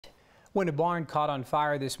When a barn caught on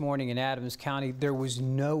fire this morning in Adams County, there was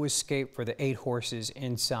no escape for the 8 horses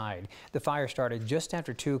inside. The fire started just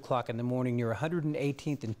after 2 o'clock in the morning near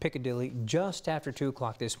 118th and Piccadilly, just after 2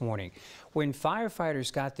 o'clock this morning. When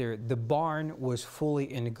firefighters got there, the barn was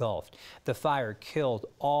fully engulfed. The fire killed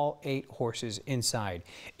all 8 horses inside.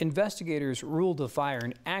 Investigators ruled the fire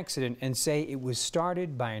an accident and say it was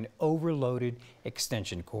started by an overloaded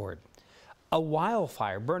extension cord. A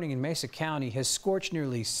wildfire burning in Mesa County has scorched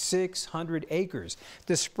nearly 600 acres.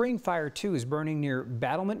 The Spring Fire 2 is burning near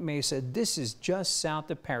Battlement Mesa. This is just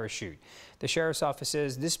south of Parachute. The sheriff's office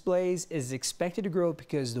says this blaze is expected to grow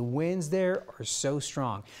because the winds there are so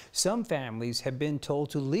strong. Some families have been told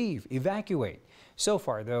to leave, evacuate. So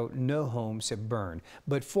far, though, no homes have burned,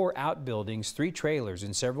 but 4 outbuildings, 3 trailers,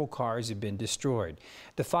 and several cars have been destroyed.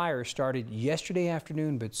 The fire started yesterday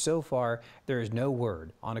afternoon, but so far there is no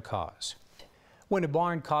word on a cause. When a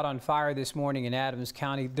barn caught on fire this morning in Adams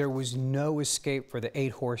County, there was no escape for the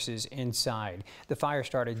 8 horses inside. The fire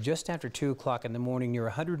started just after 2 o'clock in the morning near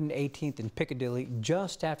 118th and Piccadilly,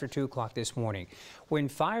 just after 2 o'clock this morning. When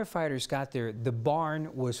firefighters got there, the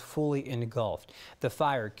barn was fully engulfed. The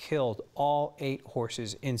fire killed all 8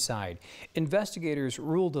 horses inside. Investigators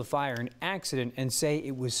ruled the fire an accident and say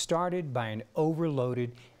it was started by an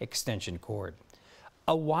overloaded extension cord.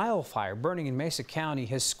 A wildfire burning in Mesa County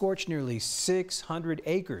has scorched nearly 600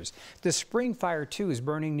 acres. The Spring Fire 2 is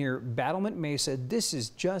burning near Battlement Mesa. This is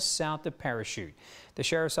just south of Parachute. The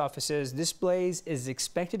sheriff's office says this blaze is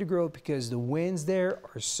expected to grow because the winds there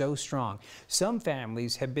are so strong. Some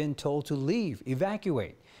families have been told to leave,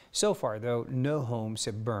 evacuate. So far, though, no homes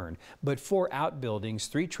have burned, but 4 outbuildings,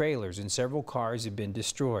 3 trailers, and several cars have been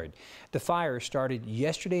destroyed. The fire started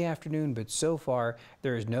yesterday afternoon, but so far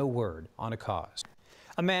there is no word on a cause.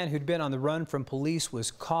 A man who'd been on the run from police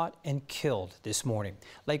was caught and killed this morning.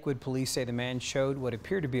 Lakewood police say the man showed what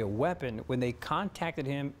appeared to be a weapon when they contacted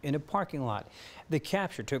him in a parking lot. The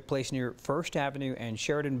capture took place near First Avenue and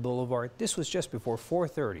Sheridan Boulevard. This was just before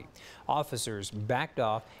 4:30. Officers backed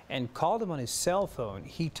off and called him on his cell phone.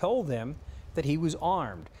 He told them that he was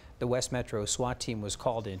armed. The West Metro SWAT team was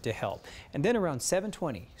called in to help. And then around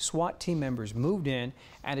 7:20, SWAT team members moved in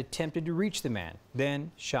and attempted to reach the man.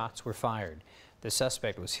 Then shots were fired. The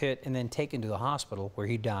suspect was hit and then taken to the hospital where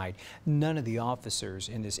he died. None of the officers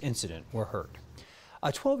in this incident were hurt.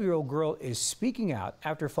 A 12-year-old girl is speaking out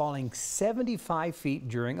after falling 75 feet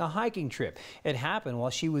during a hiking trip. It happened while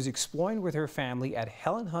she was exploring with her family at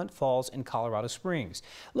Helen Hunt Falls in Colorado Springs.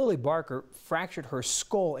 Lily Barker fractured her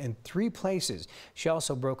skull in 3 places. She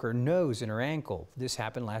also broke her nose and her ankle. This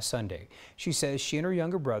happened last Sunday. She says she and her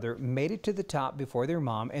younger brother made it to the top before their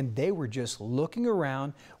mom, and they were just looking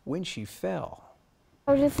around when she fell.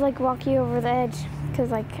 I was just walking over the edge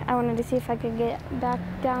because I wanted to see if I could get back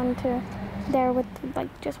down to there with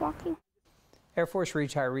just walking. Air Force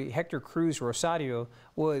retiree Hector Cruz Rosario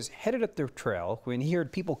was headed up the trail when he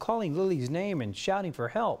heard people calling Lily's name and shouting for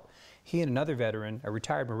help. He and another veteran, a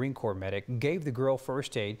retired Marine Corps medic, gave the girl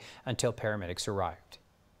first aid until paramedics arrived.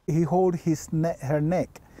 He held her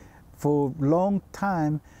neck for a long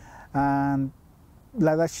time, and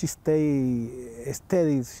like that she stayed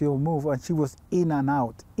steady, she'll move, and she was in and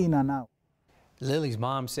out, in and out. Lily's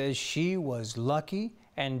mom says she was lucky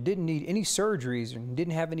and didn't need any surgeries and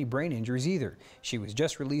didn't have any brain injuries either. She was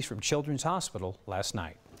just released from Children's Hospital last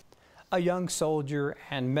night. A young soldier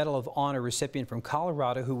and Medal of Honor recipient from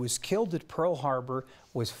Colorado who was killed at Pearl Harbor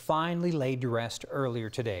was finally laid to rest earlier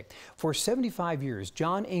today. For 75 years,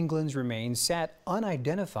 John England's remains sat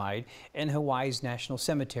unidentified in Hawaii's National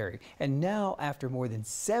Cemetery. And now, after more than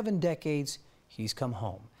 7 decades, he's come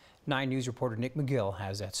home. 9 News reporter Nick McGill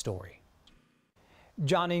has that story.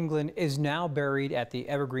 John England is now buried at the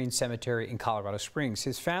Evergreen Cemetery in Colorado Springs.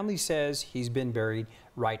 His family says he's been buried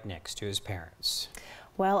right next to his parents.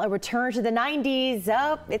 Well, a return to the 90s.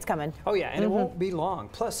 Oh, it's coming. Oh, yeah, and it won't be long.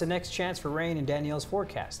 Plus, the next chance for rain in Danielle's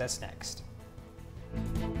forecast. That's next.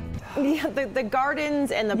 Yeah, the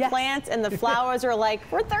gardens and the plants and the flowers are like,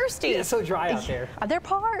 we're thirsty. Yeah, it's so dry out there. They're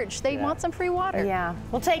parched. They want some free water. Yeah,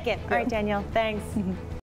 we'll take it. All right, Danielle, thanks.